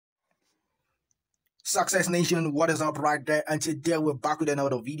Success Nation, what is up right there? And today we're back with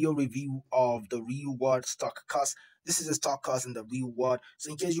another video review of the real world stock course. This is a stock course in the real world.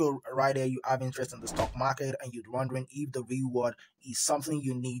 So in case you're right there, you have interest in the stock market and you're wondering if the real world is something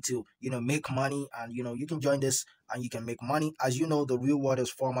you need to, make money, and you can join this and you can make money. As you know, the real world is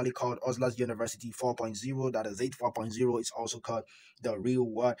formerly called Oslas University 4.0. That is it, 4.0. It's also called the real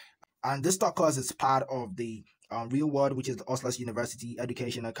world. And this stock course is part of the real world, which is the Oslo University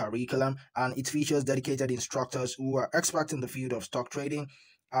educational curriculum, and it features dedicated instructors who are experts in the field of stock trading.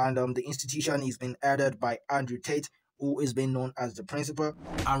 And the institution is being headed by Andrew Tate, who is being known as the principal.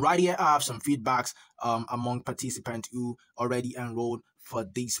 And right here, I have some feedbacks among participants who already enrolled for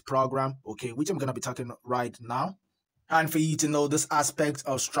this program, okay, which I'm going to be talking right now. And for you to know, this aspect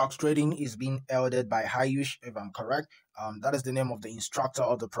of stock trading is being held by Hayush, if I'm correct. That is the name of the instructor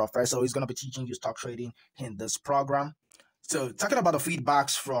or the professor who's going to be teaching you stock trading in this program. So talking about the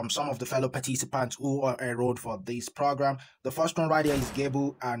feedbacks from some of the fellow participants who are enrolled for this program, the first one right here is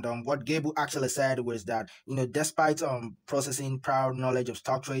Gable, and what Gable actually said was that, despite processing prior knowledge of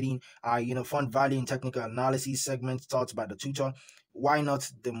stock trading, fund value and technical analysis segments taught by the tutor, why not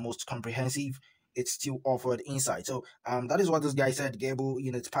the most comprehensive? It still offered insight. So that is what this guy said. Gable,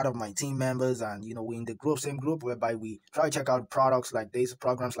 it's part of my team members, and we're in the same group whereby we try to check out products like this,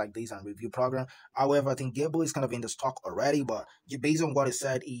 programs like this, and review program. However, I think Gable is kind of in the stock already, but based on what he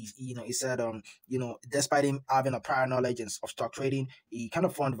said, he said despite him having a prior knowledge of stock trading, he kind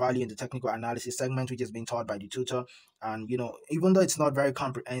of found value in the technical analysis segment, which has been taught by the tutor. And even though it's not very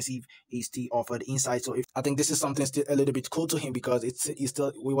comprehensive, he still offered insight. So I think this is something still a little bit cool to him, because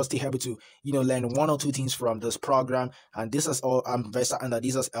we were still able to learn one or two things from this program, and this is all I'm very certain that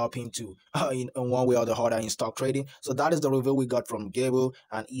this has helped him to in one way or the other in stock trading. So that is the review we got from Gable,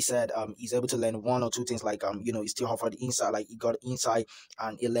 and he said he's able to learn one or two things, like he still offered insight, like he got insight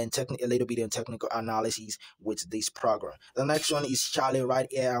and he learned a little bit in technical analysis with this program. The next one is Charlie right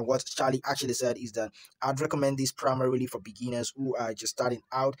here, and what Charlie actually said is that I'd recommend this primarily for beginners who are just starting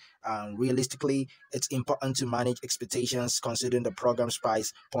out. Realistically, it's important to manage expectations considering the program's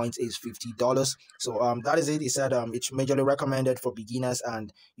price point is $50. So that is it. He said it's majorly recommended for beginners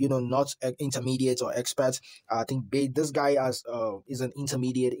and not intermediate or experts. I think this guy is an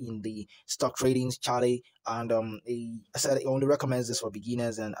intermediate in the stock trading, Charlie, and he said he only recommends this for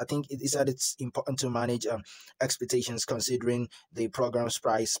beginners. And I think he said it's important to manage expectations considering the program's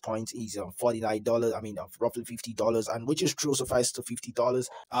price point is $49. I mean, roughly $50, and which is true. Suffice to $50.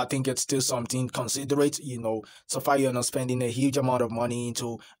 I think it's still something considerate. So far you're not spending a huge amount of money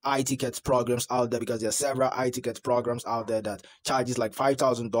into i-ticket programs out there, because there are several i-ticket programs out there that charges like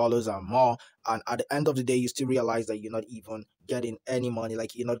 $5,000 and more. And at the end of the day, you still realize that you're not even getting any money,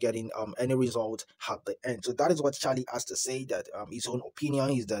 like you're not getting any result at the end. So that is what Charlie has to say, that his own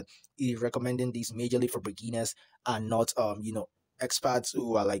opinion is that he's recommending this majorly for beginners and not experts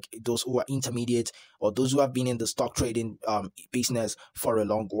who are like those who are intermediate or those who have been in the stock trading business for a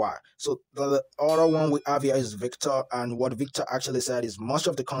long while. So the other one we have here is Victor, and what Victor actually said is most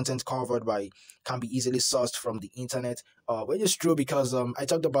of the content covered can be easily sourced from the internet, which is true, because I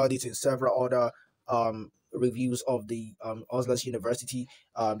talked about it in several other reviews of the Oslo University,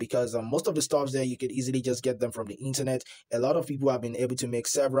 because most of the stuff there you could easily just get them from the internet. A lot of people have been able to make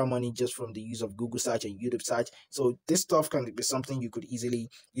several money just from the use of Google search and YouTube search. So this stuff can be something you could easily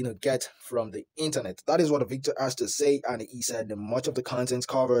get from the internet. That is what Victor has to say, and he said that much of the content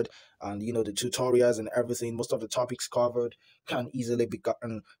covered and the tutorials and everything, most of the topics covered can easily be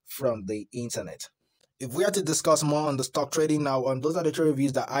gotten from the internet. If we are to discuss more on the stock trading now, those are the 3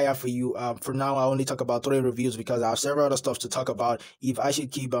 reviews that I have for you. For now, I only talk about 3 reviews because I have several other stuff to talk about. If I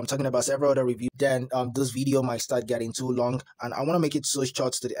should keep talking about several other reviews, then this video might start getting too long. And I want to make it so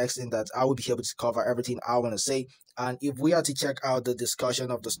short to the extent that I will be able to cover everything I want to say. And if we are to check out the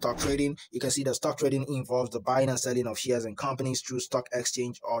discussion of the stock trading, you can see that stock trading involves the buying and selling of shares in companies through stock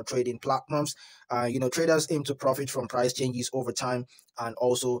exchange or trading platforms. Traders aim to profit from price changes over time, and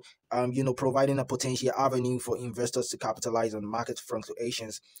also providing a potential avenue for investors to capitalize on market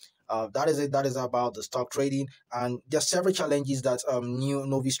fluctuations. That is it. That is about the stock trading, and there are several challenges that new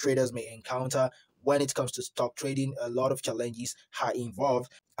novice traders may encounter when it comes to stock trading. A lot of challenges are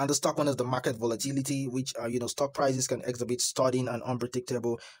involved. And the stock one is the market volatility, which stock prices can exhibit sudden and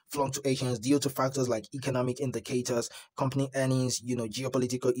unpredictable fluctuations due to factors like economic indicators, company earnings,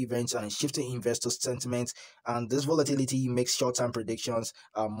 geopolitical events, and shifting investor sentiments. And this volatility makes short-term predictions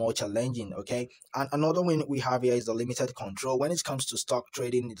more challenging. Okay, and another one we have here is the limited control. When it comes to stock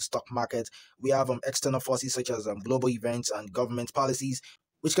trading in the stock market, we have external forces such as global events and government policies,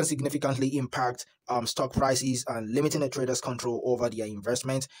 which can significantly impact stock prices and limiting a trader's control over their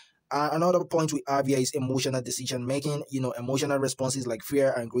investment. Another point we have here is emotional decision making. Emotional responses like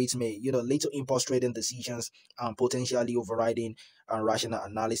fear and greed may, lead to impulse trading decisions and potentially overriding rational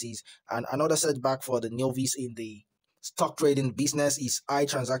analysis. And another setback for the novice in the stock trading business is high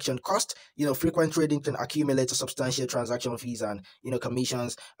transaction cost. Frequent trading can accumulate to substantial transaction fees and,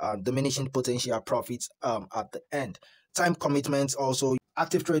 commissions, diminishing potential profits at the end. Time commitments also.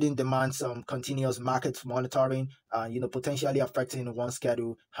 Active trading demands some continuous market monitoring, potentially affecting one's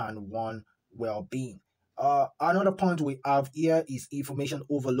schedule and one well-being. Another point we have here is information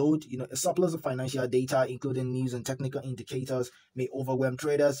overload. A surplus of financial data, including news and technical indicators, may overwhelm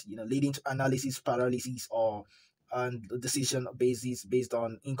traders, leading to analysis paralysis or and decision basis based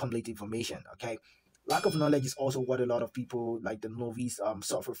on incomplete information. Okay. Lack of knowledge is also what a lot of people like the novice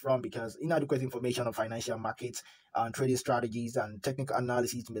suffer from, because inadequate information on financial markets and trading strategies and technical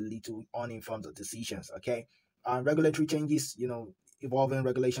analysis may lead to uninformed decisions. Okay. Regulatory changes, evolving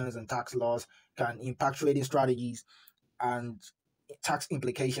regulations and tax laws can impact trading strategies and tax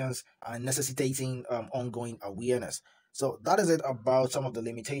implications, and necessitating ongoing awareness. So that is it about some of the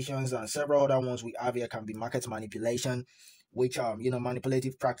limitations, and several other ones we have here can be market manipulation, which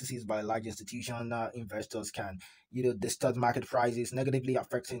manipulative practices by large institutional investors can distort market prices, negatively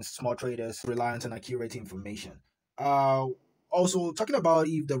affecting small traders reliant on accurate information. Uh, Also talking about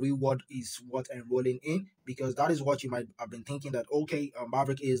if the reward is worth enrolling in, because that is what you might have been thinking, that okay,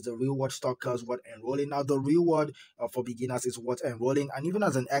 Maverick, is the reward stock curve worth enrolling. Now the reward for beginners is worth enrolling, and even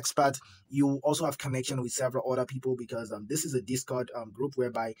as an expert, you also have connection with several other people, because this is a Discord group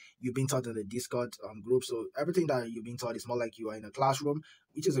whereby you've been taught in the Discord group. So everything that you've been taught is more like you are in a classroom,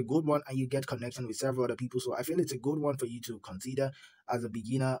 which is a good one, and you get connection with several other people. So I feel it's a good one for you to consider as a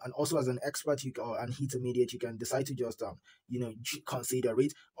beginner, and also as an expert, or an intermediate. You can decide to just consider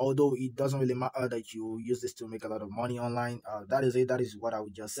it. Although it doesn't really matter that you use this to make a lot of money online. That is it. That is what I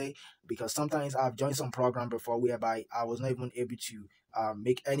would just say, because sometimes I've joined some program before whereby I was not even able to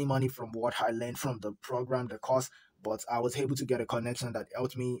make any money from what I learned from the program, the course, but I was able to get a connection that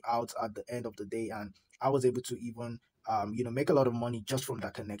helped me out at the end of the day, and I was able to even make a lot of money just from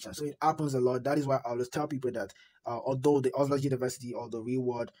that connection. So it happens a lot. That is why I always tell people that although the Oslo University or the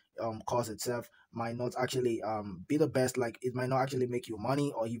reward course itself might not actually be the best, like it might not actually make you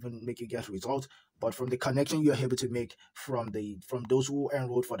money or even make you get results, but from the connection you're able to make from those who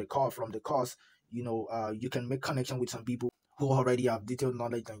enrolled for the course, from the course, you can make connection with some people who already have detailed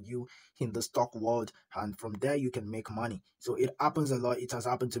knowledge than you in the stock world, and from there you can make money. So it happens a lot. It has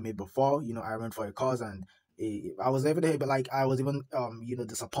happened to me before. I went for a course, and I was even able, like I was even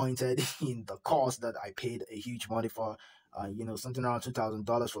disappointed in the course that I paid a huge money for, something around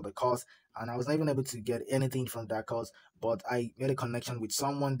 $2,000 for the course, and I was not even able to get anything from that course. But I made a connection with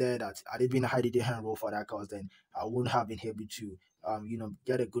someone there that I did been I did enroll for that course, then I wouldn't have been able to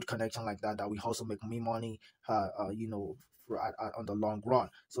get a good connection like that will also make me money, on the long run.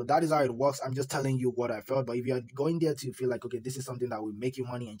 So that is how it works. I'm just telling you what I felt. But if you're going there to feel like, okay, this is something that will make you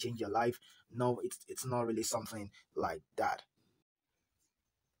money and change your life, no, it's not really something like that.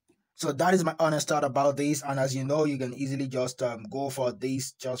 So that is my honest thought about this. And as you know, you can easily just go for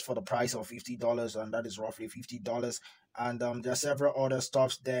this just for the price of $50, and that is roughly $50. And there are several other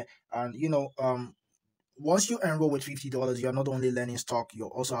stuffs there. And once you enroll with $50, you're not only learning stock, you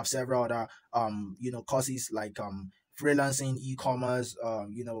also have several other courses like freelancing, e-commerce,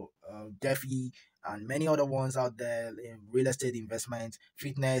 DeFi, and many other ones out there in real estate investment,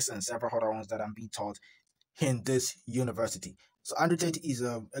 fitness, and several other ones that I'm being taught in this university. So Andrew Tate is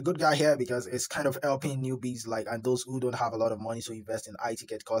a good guy here, because it's kind of helping newbies and those who don't have a lot of money to invest in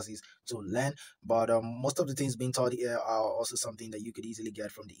ticket courses to learn. But most of the things being taught here are also something that you could easily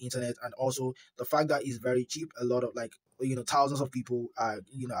get from the internet, and also the fact that it's very cheap. A lot of thousands of people are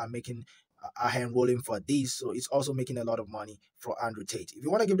making are enrolling for this, so it's also making a lot of money for Andrew Tate. If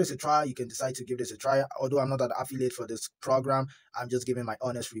you want to give this a try, you can decide to give this a try. Although I'm not an affiliate for this program, I'm just giving my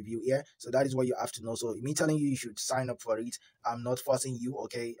honest review here. So that is what you have to know. So me telling you should sign up for it, I'm not forcing you,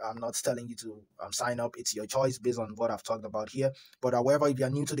 okay? I'm not telling you to sign up. It's your choice based on what I've talked about here. But however, if you're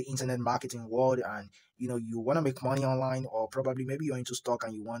new to the internet marketing world, and you want to make money online, or probably maybe you're into stock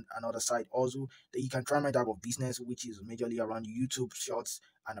and you want another side also, that you can try my type of business, which is majorly around YouTube shorts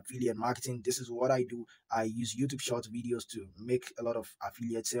and affiliate marketing. This is what I do. I use YouTube short videos to make a lot of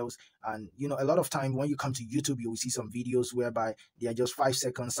affiliate sales. And a lot of time when you come to YouTube, you will see some videos whereby they are just 5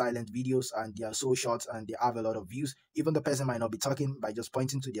 second silent videos, and they are so short and they have a lot of views. Even the person might not be talking, by just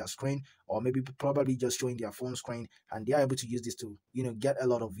pointing to their screen, or maybe probably just showing their phone screen, and they are able to use this to get a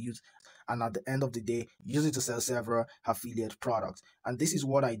lot of views, and at the end of the day use it to sell several affiliate products. And this is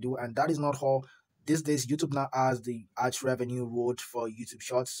what I do, and that is not all. these days YouTube now has the ads revenue road for YouTube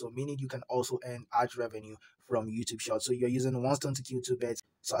Shorts, so meaning you can also earn ads revenue from YouTube Shorts. So you're using one stone to kill two birds.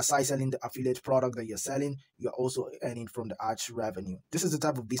 So aside selling the affiliate product that you're selling, you're also earning from the ads revenue. This is the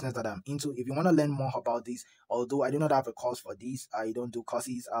type of business that I'm into. If you want to learn more about this, although I do not have a course for this, I don't do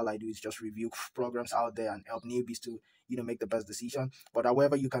courses. All I do is just review programs out there and help newbies to make the best decision. But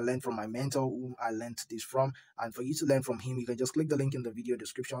however, you can learn from my mentor whom I learned this from, and for you to learn from him, you can just click the link in the video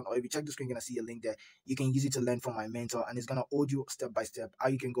description, or if you check the screen, you're gonna see a link there. You can use it to learn from my mentor, and it's gonna hold you step by step how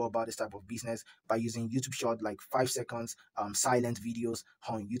you can go about this type of business by using YouTube Short, like 5 seconds silent videos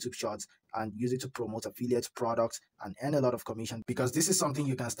on YouTube Shorts, and use it to promote affiliate products and earn a lot of commission, because this is something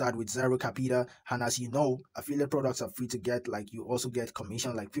you can start with zero capital. And as you know, affiliate products are free to get. Like, you also get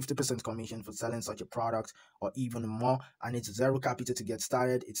commission, like 50% commission for selling such a product, or even more, and it's zero capital to get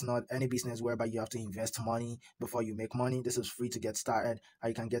started. It's not any business whereby you have to invest money before you make money. This is free to get started, and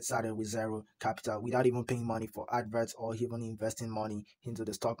you can get started with zero capital without even paying money for adverts or even investing money into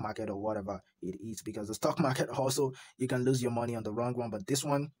the stock market or whatever it is, because the stock market also, you can lose your money on the wrong one, but this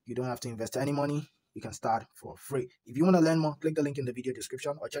one, you don't have to invest any money. You can start for free. If you want to learn more, click the link in the video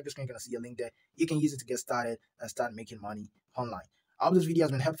description, or check the screen. You're gonna see a link there. You can use it to get started and start making money online. I hope this video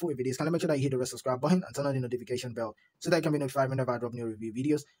has been helpful. If it is, can I make sure that you hit the red subscribe button and turn on the notification bell so that you can be notified whenever I drop new review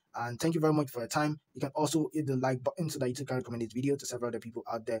videos. And thank you very much for your time. You can also hit the like button so that you can recommend this video to several other people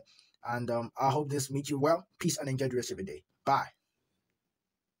out there. And I hope this meets you well. Peace and enjoy the rest of your day. Bye.